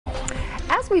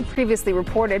we previously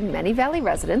reported, many Valley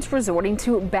residents resorting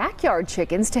to backyard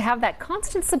chickens to have that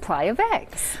constant supply of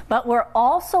eggs. But we're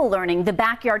also learning the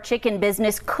backyard chicken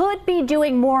business could be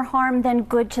doing more harm than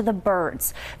good to the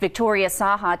birds. Victoria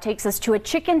Saha takes us to a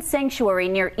chicken sanctuary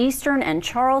near Eastern and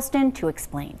Charleston to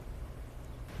explain.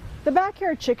 The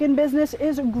backyard chicken business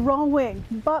is growing,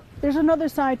 but there's another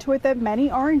side to it that many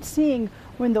aren't seeing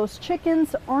when those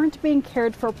chickens aren't being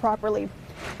cared for properly.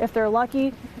 If they're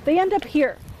lucky, they end up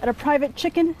here at a private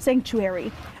chicken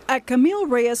sanctuary. At Camille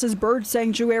Reyes's bird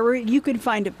sanctuary, you can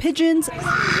find pigeons,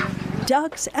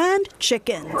 ducks, and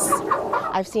chickens.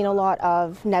 I've seen a lot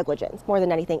of negligence, more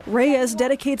than anything. Reyes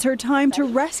dedicates her time to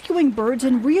rescuing birds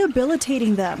and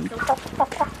rehabilitating them.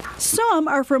 Some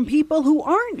are from people who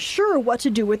aren't sure what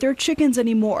to do with their chickens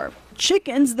anymore.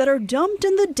 Chickens that are dumped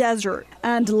in the desert.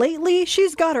 And lately,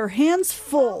 she's got her hands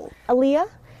full. Aaliyah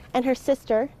and her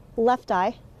sister, Left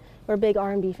Eye, we're big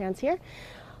R&B fans here,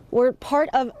 were part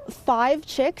of 5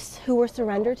 chicks who were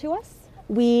surrendered to us.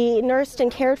 We nursed and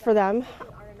cared for them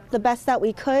the best that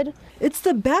we could. It's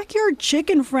the backyard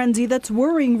chicken frenzy that's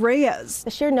worrying Reyes.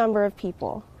 The sheer number of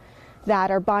people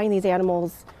that are buying these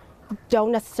animals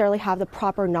don't necessarily have the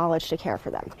proper knowledge to care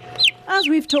for them. As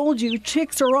we've told you,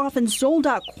 chicks are often sold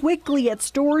out quickly at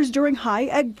stores during high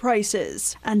egg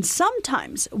prices. And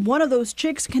sometimes one of those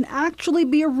chicks can actually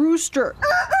be a rooster,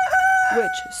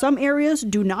 which some areas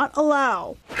do not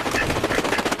allow.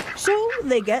 So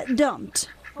they get dumped.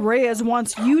 Reyes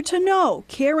wants you to know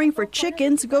caring for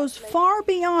chickens goes far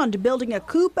beyond building a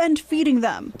coop and feeding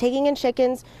them. Taking in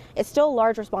chickens is still a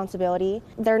large responsibility.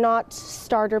 They're not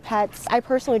starter pets. I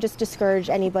personally just discourage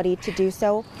anybody to do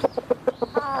so.